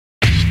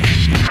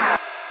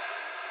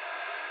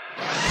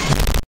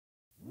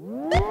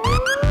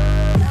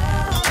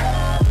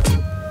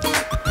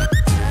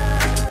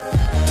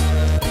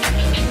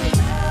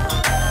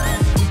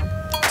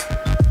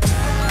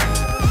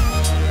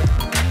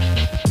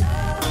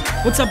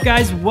What's up,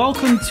 guys?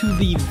 Welcome to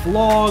the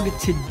vlog.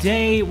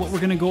 Today what we're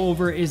going to go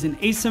over is an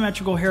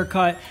asymmetrical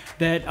haircut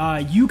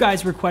that you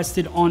guys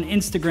requested on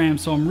Instagram,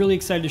 so I'm really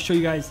excited to show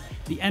you guys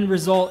the end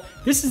result.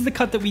 This is the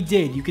cut that we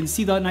did. You can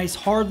see the nice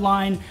hard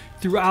line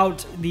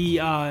throughout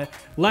the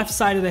left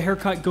side of the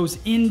haircut goes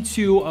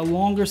into a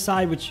longer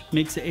side, which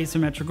makes it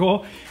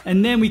asymmetrical.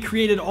 And then we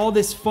created all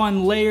this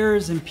fun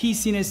layers and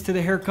pieciness to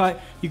the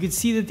haircut. You can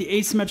see that the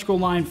asymmetrical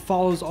line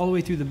follows all the way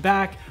through the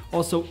back,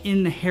 also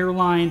in the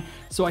hairline.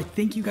 So I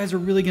think you guys are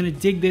really gonna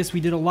dig this. We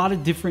did a lot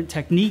of different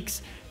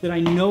techniques that I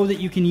know that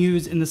you can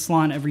use in the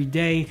salon every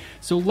day.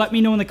 So let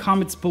me know in the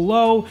comments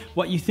below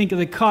what you think of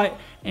the cut.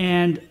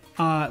 And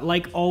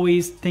like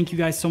always, thank you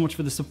guys so much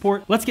for the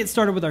support. Let's get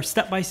started with our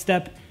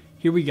step-by-step.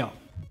 Here we go.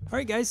 All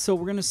right, guys, so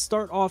we're gonna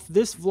start off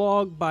this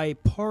vlog by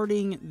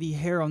parting the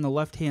hair on the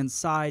left-hand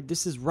side.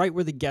 This is right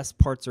where the guest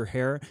parts her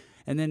hair.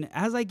 And then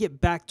as I get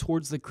back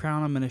towards the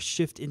crown, I'm gonna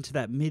shift into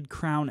that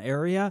mid-crown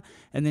area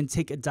and then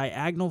take a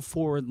diagonal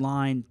forward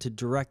line to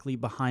directly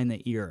behind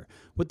the ear.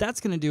 What that's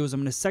gonna do is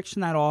I'm gonna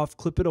section that off,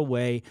 clip it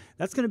away.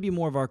 That's gonna be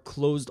more of our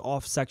closed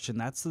off section.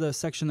 That's the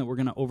section that we're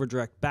gonna over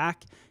direct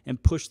back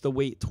and push the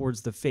weight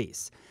towards the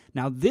face.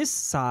 Now this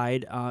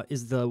side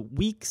is the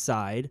weak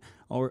side,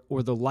 or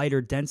the lighter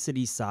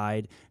density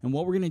side. And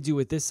what we're gonna do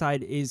with this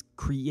side is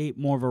create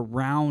more of a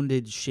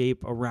rounded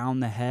shape around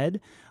the head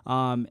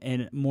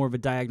and more of a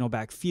diagonal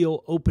back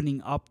feel,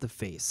 opening up the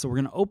face. So we're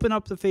gonna open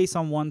up the face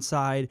on one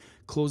side,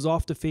 close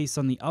off the face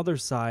on the other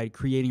side,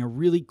 creating a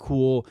really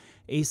cool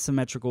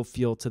asymmetrical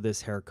feel to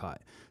this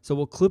haircut. So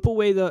we'll clip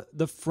away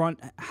the front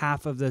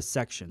half of this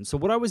section. So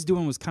what I was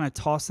doing was kind of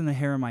tossing the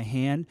hair in my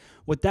hand.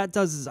 What that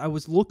does is I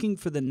was looking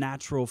for the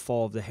natural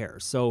fall of the hair.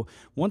 So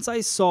once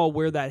I saw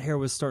where that hair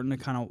was starting to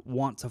kind of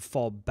want to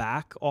fall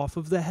back off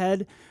of the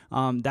head,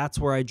 that's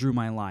where I drew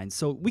my line.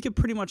 So we could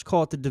pretty much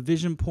call it the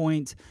division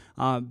point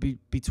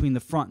between the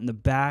front and the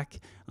back,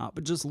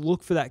 but just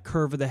look for that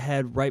curve of the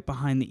head right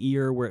behind the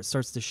ear where it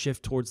starts to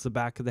shift towards the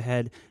back of the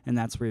head, and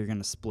that's where you're going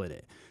to split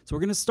it. So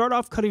we're going to start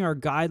off cutting our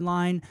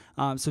guideline,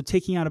 so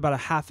taking out about a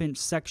 1/2 inch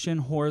section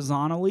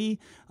horizontally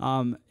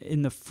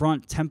in the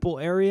front temple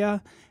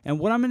area. And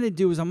what I'm going to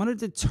do is I'm going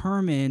to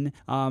determine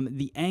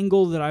the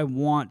angle that I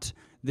want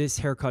this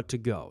haircut to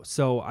go.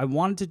 So I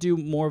wanted to do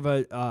more of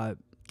a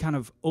kind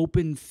of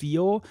open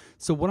feel.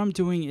 So what I'm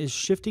doing is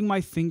shifting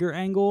my finger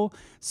angle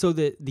so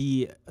that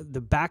the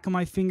back of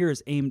my finger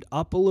is aimed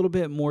up a little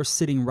bit more,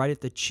 sitting right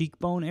at the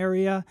cheekbone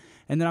area.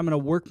 And then I'm going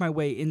to work my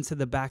way into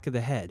the back of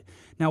the head.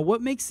 Now,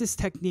 what makes this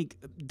technique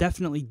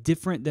definitely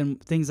different than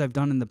things I've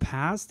done in the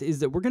past is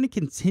that we're going to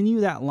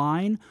continue that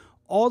line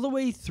all the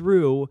way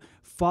through,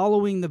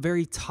 following the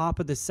very top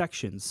of the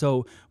section.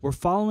 So we're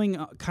following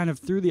kind of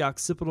through the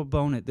occipital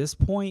bone at this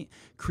point,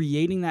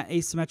 creating that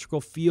asymmetrical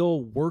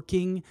feel,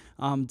 working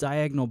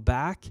diagonal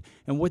back.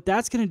 And what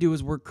that's going to do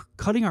is we're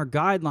cutting our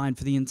guideline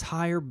for the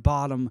entire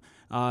bottom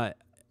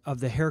of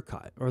the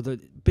haircut, or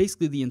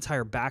basically the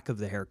entire back of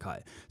the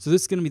haircut. So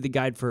this is going to be the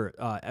guide for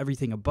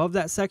everything above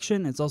that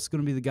section. It's also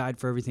going to be the guide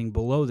for everything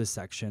below the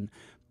section.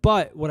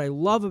 But what I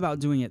love about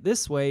doing it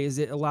this way is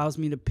it allows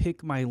me to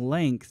pick my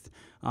length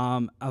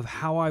of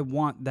how I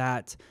want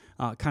that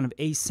kind of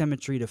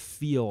asymmetry to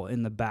feel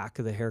in the back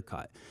of the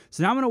haircut.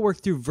 So now I'm going to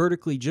work through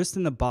vertically just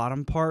in the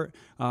bottom part,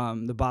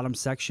 the bottom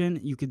section.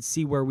 You can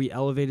see where we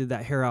elevated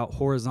that hair out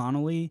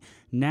horizontally.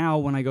 Now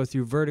when I go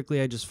through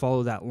vertically, I just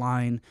follow that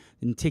line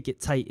and take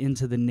it tight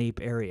into the nape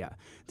area.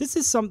 This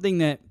is something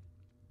that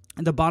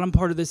the bottom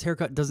part of this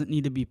haircut doesn't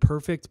need to be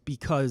perfect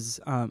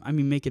because, I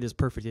mean, make it as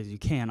perfect as you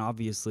can,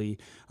 obviously.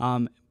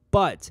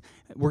 But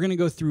we're going to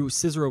go through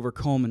scissor over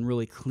comb and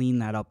really clean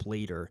that up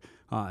later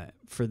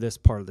for this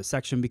part of the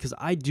section, because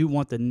I do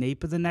want the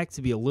nape of the neck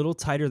to be a little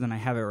tighter than I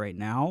have it right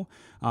now.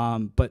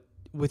 But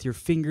with your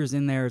fingers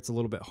in there, it's a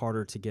little bit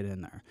harder to get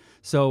in there.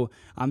 So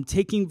I'm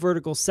taking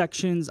vertical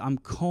sections, I'm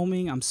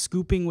combing, I'm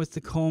scooping with the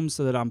comb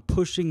so that I'm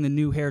pushing the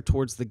new hair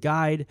towards the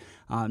guide,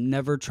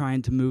 never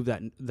trying to move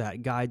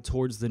that guide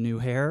towards the new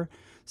hair.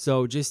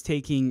 So just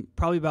taking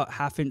probably about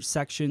 1/2 inch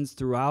sections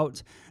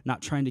throughout,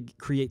 not trying to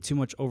create too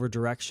much over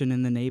direction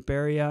in the nape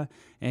area,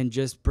 and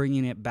just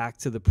bringing it back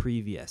to the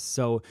previous.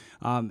 So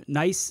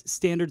nice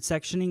standard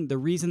sectioning. The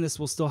reason this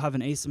will still have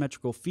an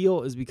asymmetrical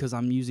feel is because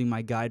I'm using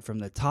my guide from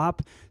the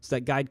top. So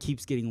that guide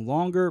keeps getting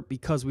longer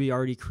because we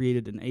already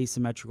created an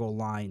asymmetrical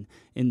line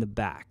in the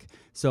back.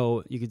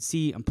 So you can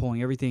see I'm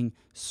pulling everything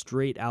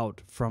straight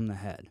out from the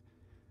head.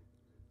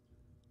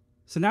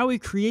 So now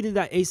we've created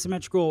that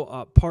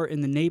asymmetrical part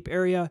in the nape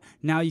area.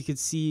 Now you can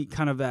see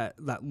kind of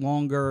that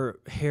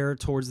longer hair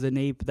towards the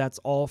nape. That's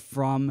all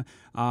from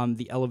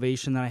the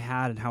elevation that I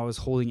had and how I was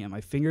holding it in my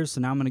fingers.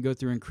 So now I'm going to go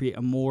through and create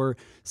a more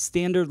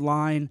standard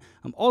line.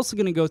 I'm also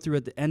going to go through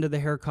at the end of the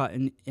haircut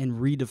and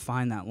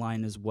redefine that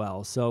line as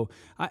well. So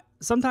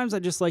sometimes I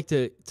just like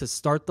to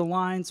start the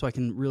line so I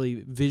can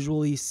really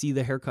visually see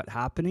the haircut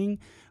happening,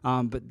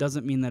 but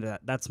doesn't mean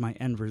that that's my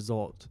end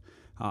result.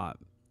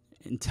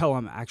 Until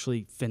I'm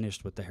actually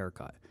finished with the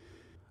haircut.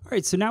 All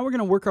right, so now we're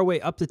gonna work our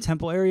way up the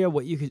temple area.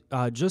 What you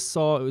just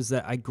saw was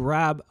that I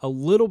grab a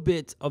little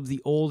bit of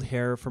the old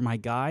hair for my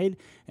guide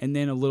and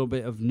then a little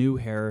bit of new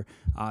hair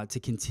to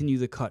continue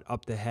the cut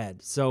up the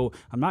head. So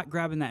I'm not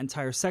grabbing that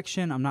entire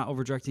section. I'm not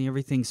over directing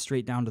everything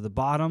straight down to the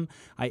bottom.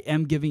 I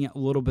am giving it a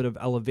little bit of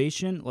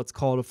elevation. Let's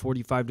call it a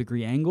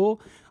 45-degree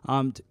angle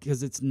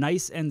because it's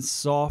nice and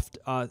soft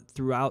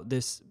throughout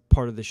this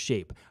part of the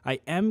shape.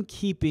 I am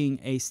keeping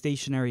a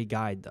stationary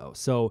guide though.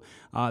 So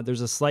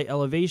there's a slight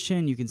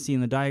elevation. You can see in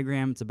the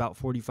diagram, it's about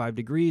 45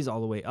 degrees all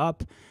the way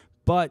up.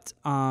 But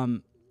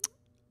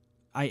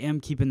I am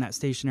keeping that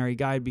stationary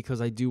guide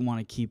because I do want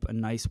to keep a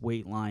nice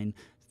weight line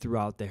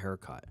throughout the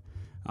haircut.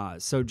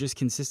 So just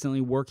consistently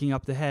working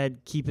up the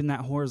head, keeping that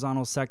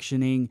horizontal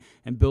sectioning,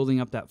 and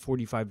building up that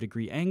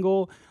 45-degree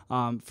angle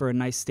for a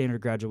nice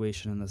standard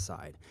graduation on the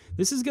side.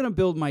 This is going to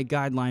build my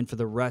guideline for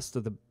the rest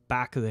of the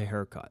back of the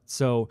haircut.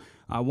 So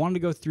I wanted to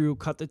go through,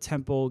 cut the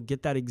temple,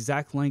 get that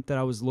exact length that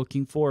I was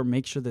looking for,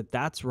 make sure that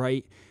that's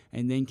right,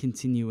 and then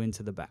continue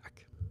into the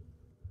back.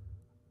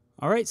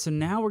 All right, so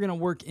now we're going to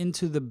work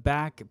into the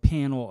back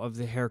panel of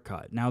the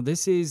haircut. Now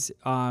this is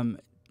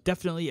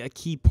definitely a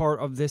key part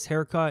of this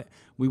haircut.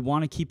 We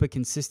want to keep a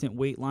consistent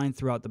weight line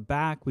throughout the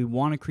back. We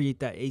want to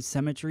create that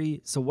asymmetry.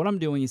 So what I'm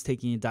doing is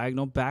taking a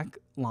diagonal back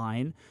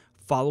line,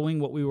 following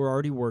what we were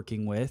already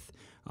working with,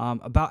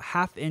 about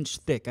 1/2 inch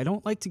thick. I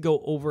don't like to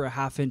go over a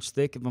 1/2 inch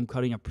thick if I'm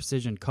cutting a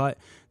precision cut.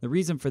 The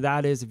reason for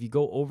that is if you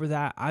go over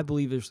that, I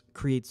believe it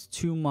creates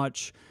too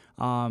much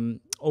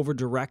over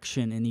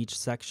direction in each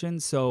section,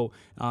 so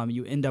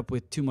you end up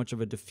with too much of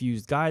a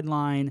diffused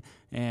guideline,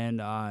 and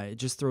it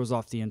just throws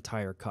off the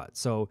entire cut.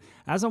 So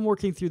as I'm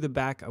working through the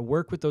back, I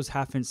work with those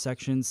 1/2 inch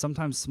sections,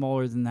 sometimes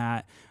smaller than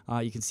that.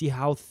 You can see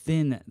how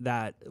thin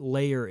that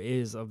layer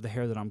is of the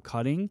hair that I'm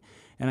cutting,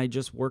 and I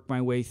just work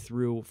my way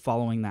through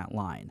following that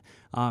line.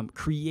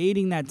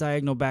 Creating that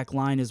diagonal back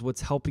line is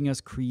what's helping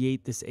us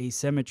create this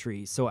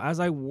asymmetry. So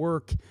as I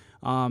work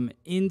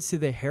into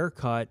the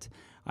haircut,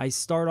 I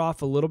start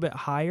off a little bit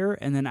higher,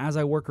 and then as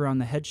I work around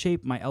the head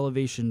shape, my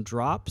elevation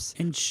drops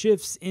and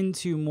shifts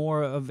into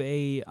more of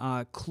a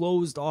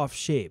closed off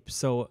shape.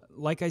 So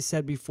like I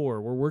said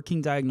before, we're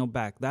working diagonal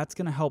back. That's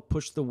going to help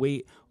push the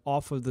weight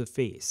off of the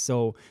face.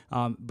 So,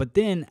 but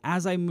then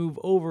as I move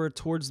over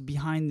towards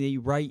behind the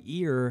right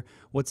ear,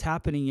 what's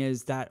happening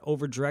is that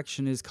over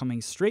direction is coming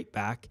straight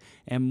back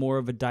and more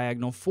of a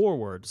diagonal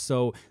forward.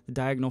 So the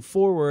diagonal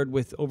forward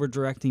with over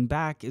directing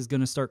back is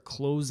going to start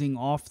closing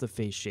off the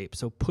face shape.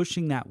 So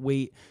pushing that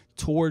weight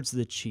towards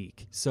the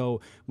cheek.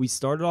 So we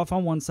started off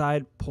on one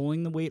side,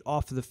 pulling the weight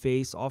off of the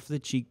face, off of the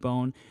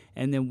cheekbone,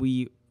 and then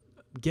we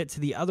get to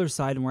the other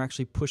side and we're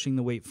actually pushing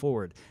the weight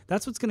forward.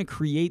 That's what's going to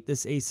create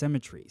this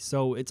asymmetry.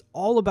 So it's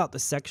all about the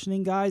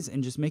sectioning, guys,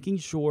 and just making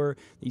sure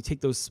that you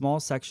take those small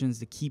sections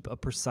to keep a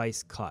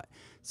precise cut.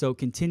 So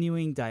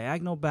continuing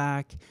diagonal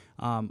back,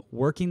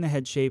 working the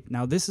head shape.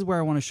 Now this is where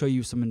I want to show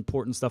you some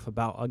important stuff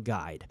about a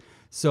guide.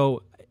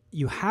 So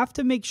you have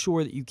to make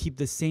sure that you keep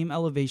the same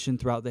elevation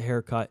throughout the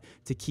haircut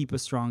to keep a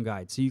strong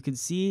guide. So you can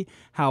see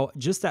how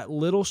just that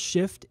little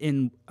shift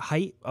in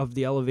height of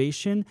the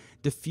elevation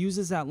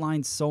diffuses that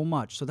line so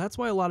much. So that's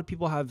why a lot of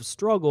people have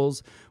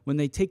struggles when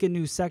they take a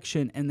new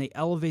section and they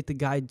elevate the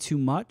guide too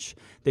much.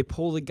 They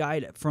pull the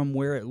guide from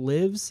where it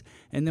lives,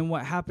 and then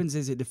what happens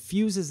is it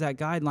diffuses that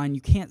guideline.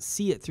 You can't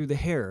see it through the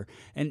hair.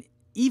 And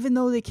even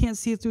though they can't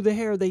see it through the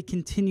hair, they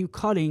continue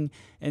cutting,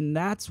 and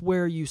that's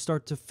where you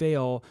start to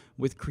fail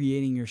with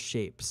creating your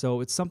shape. So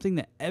it's something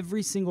that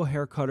every single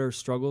hair cutter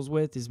struggles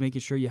with, is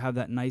making sure you have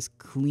that nice,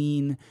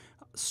 clean,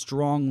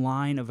 strong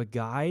line of a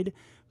guide.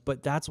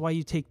 But that's why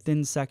you take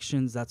thin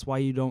sections. That's why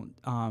you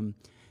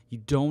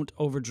don't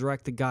over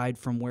direct the guide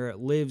from where it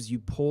lives. You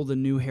pull the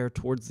new hair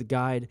towards the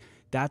guide.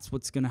 That's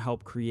what's going to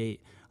help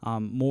create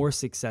more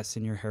success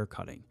in your hair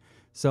cutting.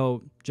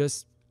 So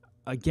just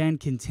again,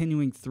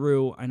 continuing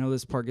through, I know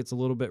this part gets a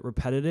little bit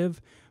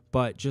repetitive,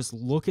 but just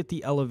look at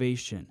the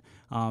elevation.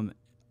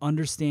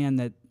 Understand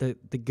that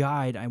the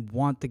guide, I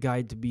want the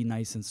guide to be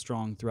nice and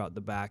strong throughout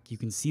the back. You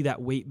can see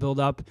that weight build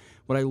up.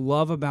 What I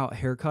love about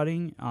hair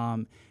cutting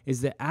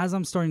is that as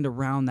I'm starting to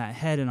round that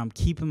head and I'm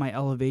keeping my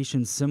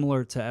elevation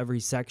similar to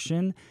every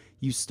section,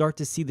 you start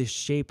to see the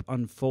shape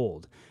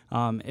unfold.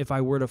 If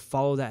I were to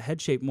follow that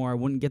head shape more, I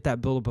wouldn't get that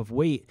buildup of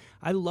weight.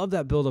 I love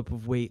that buildup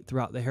of weight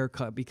throughout the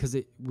haircut because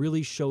it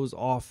really shows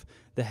off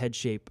the head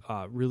shape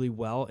really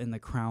well in the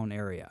crown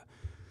area.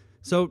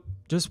 So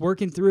just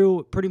working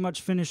through, pretty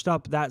much finished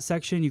up that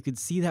section. You can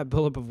see that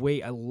buildup of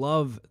weight. I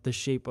love the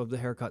shape of the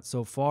haircut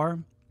so far.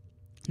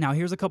 Now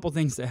here's a couple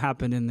things that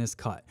happened in this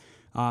cut.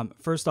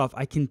 First off,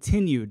 I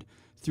continued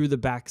through the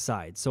back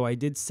side. So I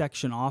did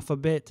section off a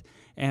bit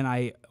and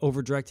I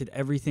over directed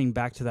everything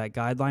back to that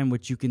guideline,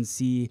 which you can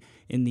see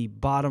in the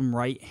bottom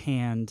right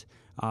hand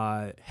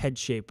head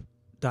shape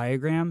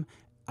diagram.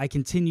 I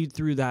continued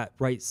through that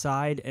right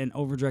side and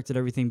over directed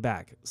everything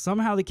back.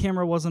 Somehow the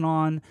camera wasn't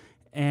on,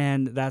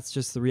 and that's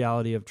just the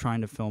reality of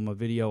trying to film a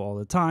video all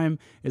the time,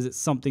 is that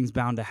something's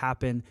bound to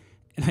happen,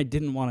 and I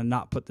didn't want to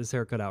not put this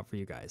haircut out for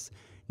you guys.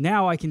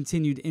 Now I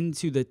continued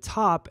into the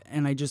top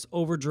and I just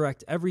over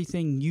direct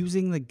everything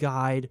using the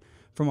guide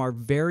from our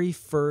very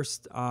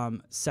first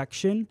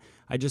section.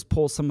 I just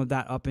pull some of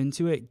that up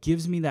into it,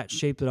 gives me that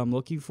shape that I'm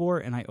looking for,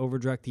 and I over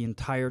direct the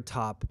entire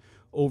top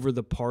over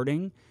the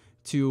parting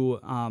to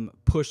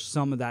push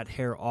some of that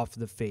hair off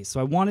the face. So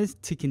I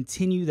wanted to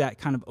continue that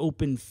kind of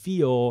open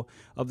feel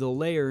of the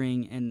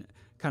layering and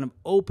kind of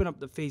open up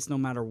the face no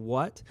matter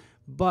what,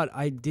 but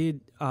I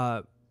did,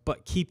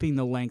 but keeping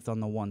the length on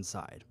the one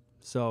side.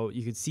 So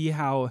you can see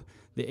how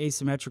the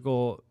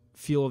asymmetrical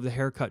feel of the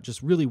haircut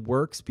just really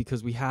works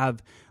because we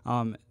have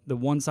the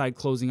one side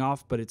closing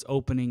off, but it's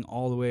opening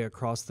all the way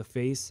across the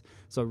face.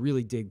 So I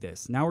really dig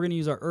this. Now we're going to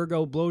use our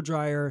Ergo blow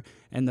dryer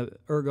and the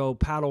Ergo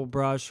paddle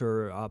brush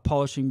or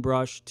polishing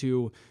brush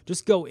to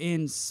just go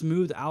in,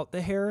 smooth out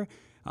the hair,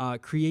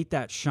 create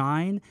that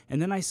shine. And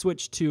then I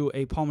switch to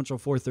a Paul Mitchell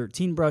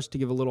 413 brush to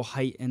give a little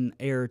height and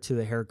air to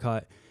the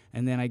haircut.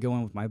 And then I go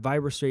in with my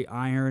VibraStraight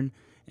iron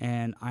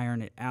and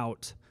iron it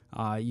out.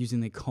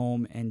 Using the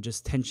comb and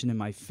just tension in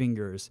my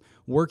fingers,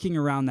 working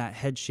around that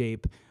head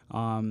shape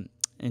and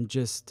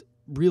just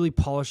really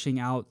polishing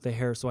out the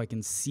hair so I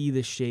can see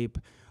the shape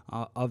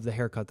of the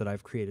haircut that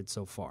I've created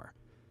so far.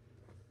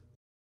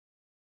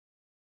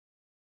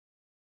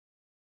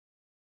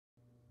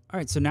 All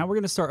right, so now we're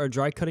going to start our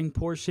dry cutting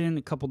portion.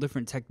 A couple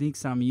different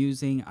techniques that I'm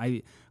using.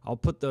 I'll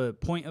put the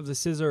point of the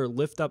scissor,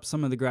 lift up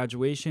some of the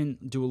graduation,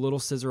 do a little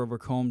scissor over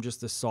comb just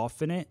to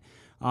soften it.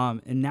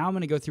 And now I'm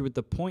going to go through with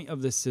the point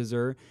of the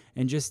scissor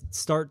and just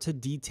start to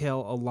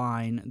detail a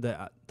line,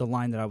 the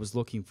line that I was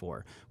looking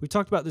for. We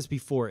talked about this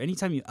before.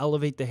 Anytime you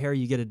elevate the hair,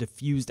 you get a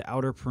diffused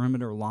outer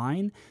perimeter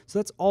line. So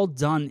that's all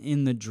done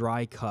in the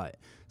dry cut.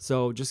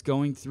 So just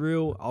going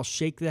through, I'll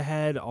shake the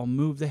head, I'll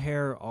move the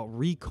hair, I'll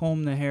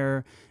recomb the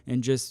hair,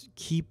 and just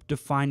keep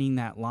defining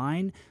that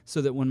line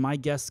so that when my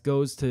guest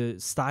goes to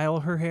style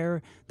her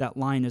hair, that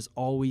line is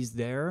always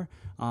there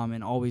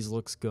and always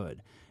looks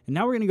good. And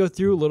now we're going to go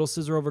through a little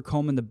scissor over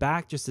comb in the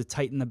back just to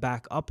tighten the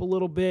back up a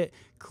little bit,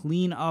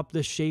 clean up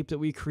the shape that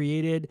we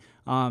created.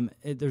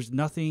 There's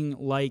nothing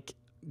like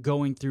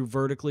going through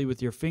vertically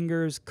with your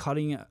fingers,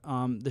 cutting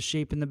the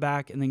shape in the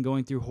back, and then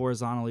going through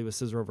horizontally with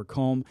scissor over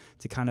comb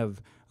to kind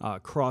of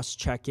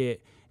cross-check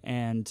it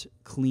and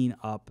clean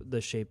up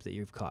the shape that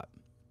you've cut.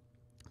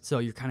 So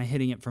you're kind of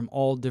hitting it from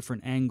all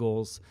different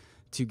angles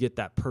to get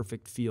that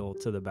perfect feel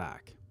to the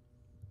back.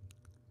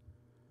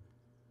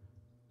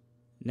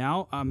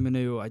 Now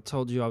I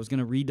told you I was going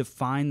to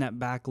redefine that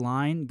back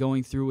line,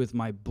 going through with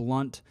my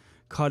blunt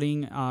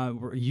cutting.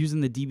 We're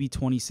using the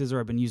DB20 scissor.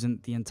 I've been using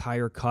the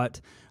entire cut.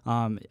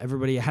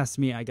 Everybody asked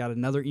me, I got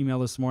another email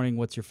this morning,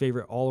 what's your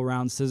favorite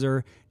all-around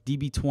scissor?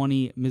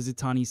 DB20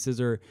 Mizutani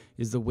scissor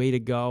is the way to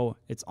go.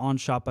 It's on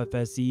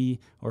ShopFSE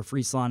or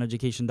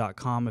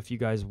freesaloneducation.com if you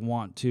guys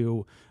want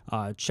to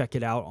check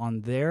it out on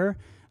there.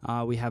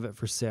 We have it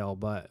for sale,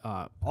 but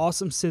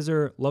awesome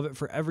scissor. Love it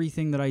for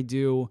everything that I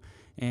do.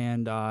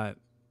 And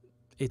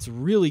it's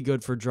really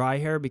good for dry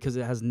hair because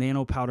it has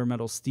nano powder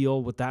metal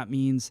steel. What that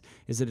means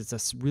is that it's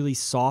a really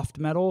soft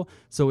metal,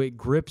 so it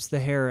grips the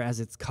hair as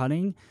it's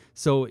cutting,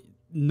 so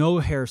no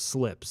hair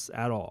slips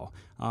at all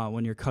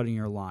when you're cutting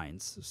your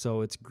lines. So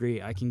it's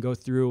great. I can go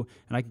through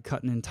and I can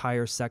cut an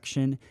entire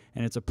section,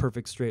 and it's a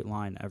perfect straight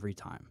line every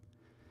time.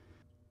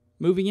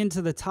 Moving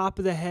into the top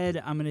of the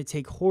head, I'm going to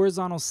take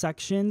horizontal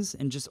sections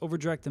and just over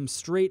direct them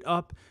straight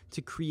up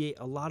to create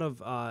a lot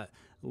of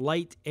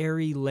light,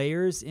 airy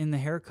layers in the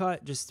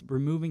haircut, just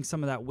removing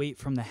some of that weight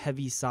from the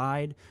heavy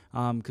side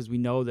because we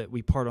know that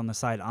we part on the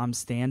side I'm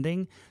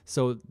standing.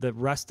 So the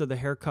rest of the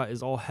haircut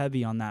is all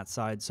heavy on that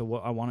side. So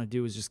what I want to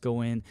do is just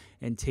go in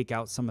and take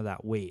out some of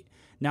that weight.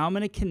 Now I'm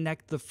going to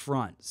connect the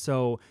front.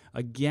 So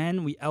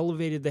again, we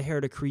elevated the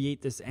hair to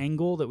create this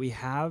angle that we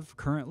have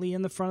currently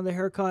in the front of the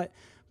haircut.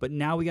 But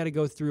now we got to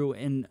go through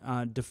and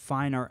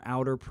define our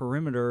outer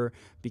perimeter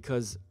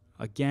because,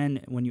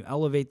 again, when you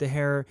elevate the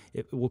hair,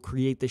 it will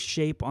create the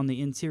shape on the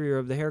interior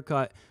of the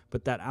haircut,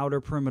 but that outer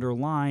perimeter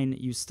line,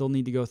 you still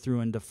need to go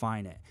through and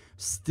define it.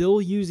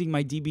 Still using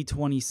my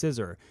DB20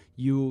 scissor.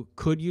 You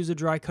could use a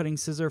dry cutting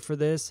scissor for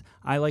this.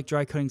 I like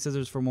dry cutting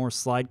scissors for more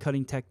slide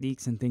cutting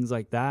techniques and things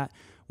like that.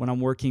 When I'm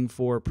working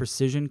for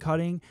precision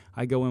cutting,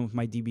 I go in with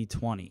my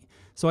DB20.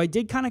 So I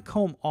did kind of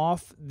comb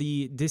off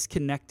the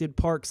disconnected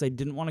part because I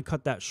didn't want to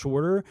cut that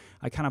shorter.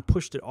 I kind of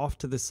pushed it off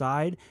to the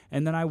side,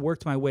 and then I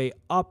worked my way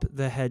up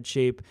the head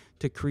shape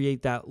to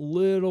create that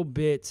little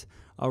bit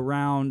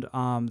around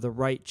the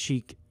right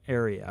cheek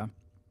area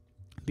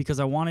because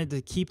I wanted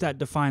to keep that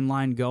defined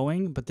line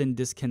going, but then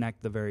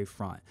disconnect the very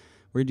front.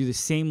 We're going to do the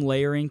same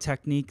layering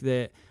technique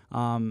that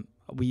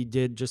we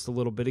did just a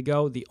little bit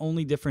ago. The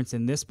only difference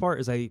in this part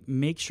is I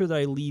make sure that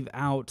I leave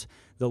out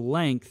the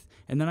length,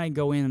 and then I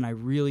go in and I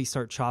really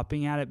start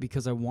chopping at it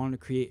because I want to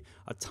create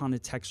a ton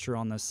of texture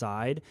on the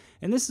side.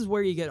 And this is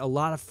where you get a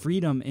lot of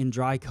freedom in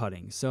dry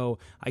cutting. So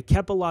I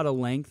kept a lot of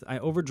length. I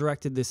over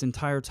directed this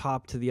entire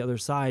top to the other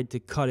side to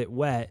cut it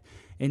wet.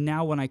 And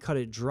now when I cut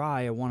it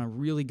dry, I want to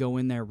really go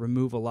in there,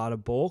 remove a lot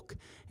of bulk,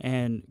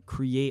 and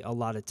create a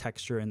lot of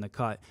texture in the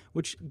cut,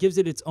 which gives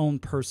it its own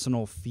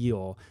personal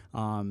feel,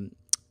 and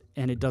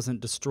it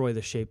doesn't destroy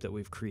the shape that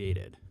we've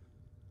created.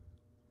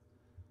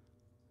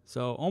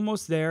 So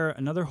almost there,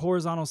 another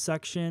horizontal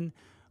section,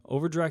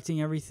 over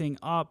directing everything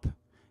up,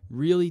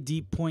 really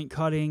deep point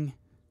cutting,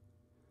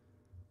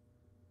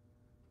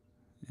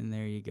 and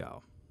there you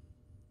go.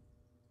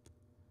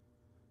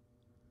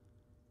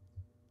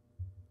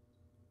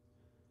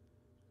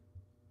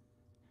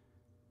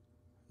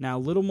 Now a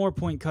little more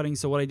point cutting,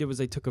 so what I did was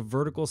I took a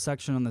vertical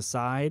section on the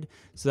side,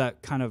 so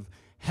that kind of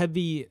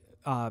heavy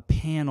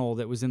panel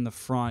that was in the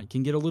front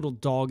can get a little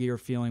dog-ear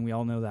feeling. We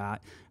all know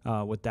that,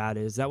 what that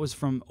is. That was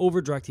from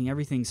over-directing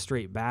everything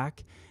straight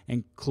back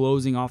and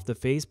closing off the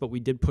face, but we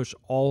did push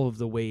all of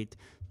the weight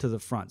to the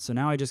front. So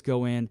now I just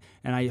go in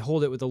and I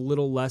hold it with a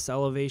little less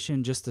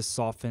elevation just to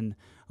soften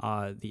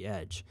the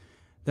edge.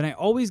 Then I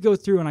always go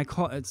through and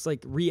it's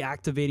like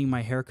reactivating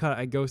my haircut.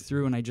 I go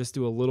through and I just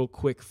do a little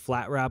quick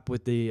flat wrap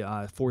with the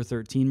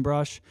 413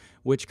 brush,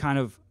 which kind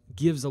of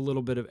gives a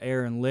little bit of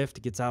air and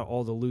lift, gets out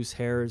all the loose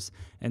hairs,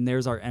 and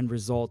there's our end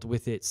result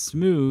with it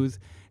smooth.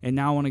 And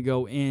now I want to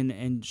go in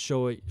and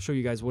show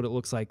you guys what it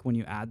looks like when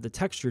you add the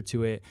texture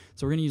to it.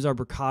 So we're going to use our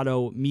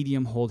Bricado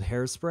medium hold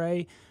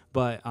hairspray,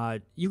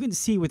 but you can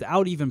see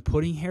without even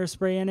putting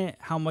hairspray in it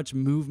how much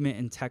movement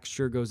and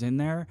texture goes in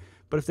there.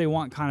 But if they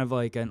want kind of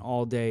like an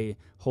all-day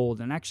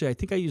hold, and actually I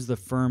think I use the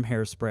firm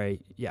hairspray.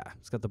 Yeah,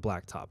 it's got the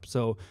black top.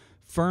 So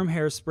firm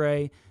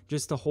hairspray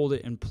just to hold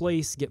it in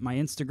place, get my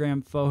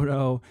Instagram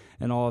photo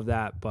and all of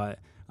that. But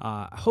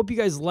I hope you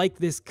guys like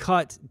this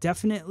cut.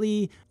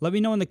 Definitely let me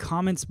know in the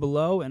comments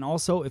below. And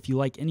also, if you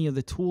like any of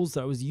the tools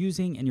that I was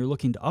using and you're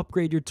looking to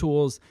upgrade your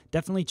tools,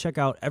 definitely check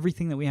out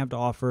everything that we have to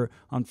offer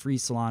on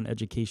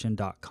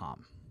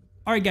freesaloneducation.com.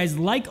 All right, guys,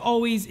 like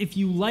always, if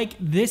you like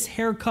this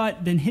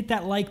haircut, then hit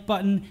that like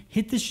button,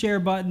 hit the share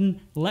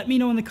button. Let me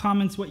know in the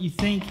comments what you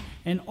think.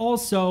 And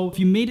also, if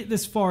you made it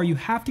this far, you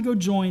have to go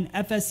join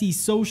FSE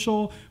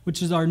Social,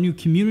 which is our new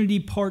community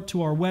part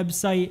to our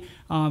website,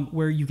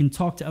 where you can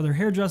talk to other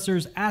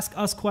hairdressers, ask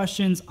us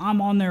questions. I'm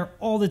on there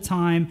all the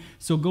time,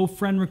 so go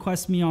friend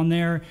request me on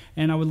there.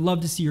 And I would love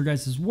to see your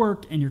guys'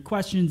 work and your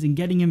questions and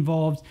getting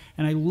involved.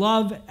 And I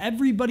love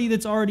everybody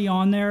that's already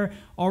on there,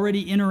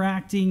 already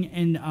interacting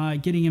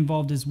and getting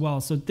involved as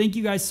well. So thank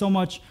you guys so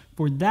much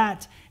for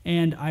that,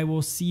 and I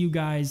will see you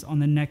guys on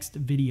the next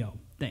video.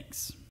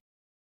 Thanks.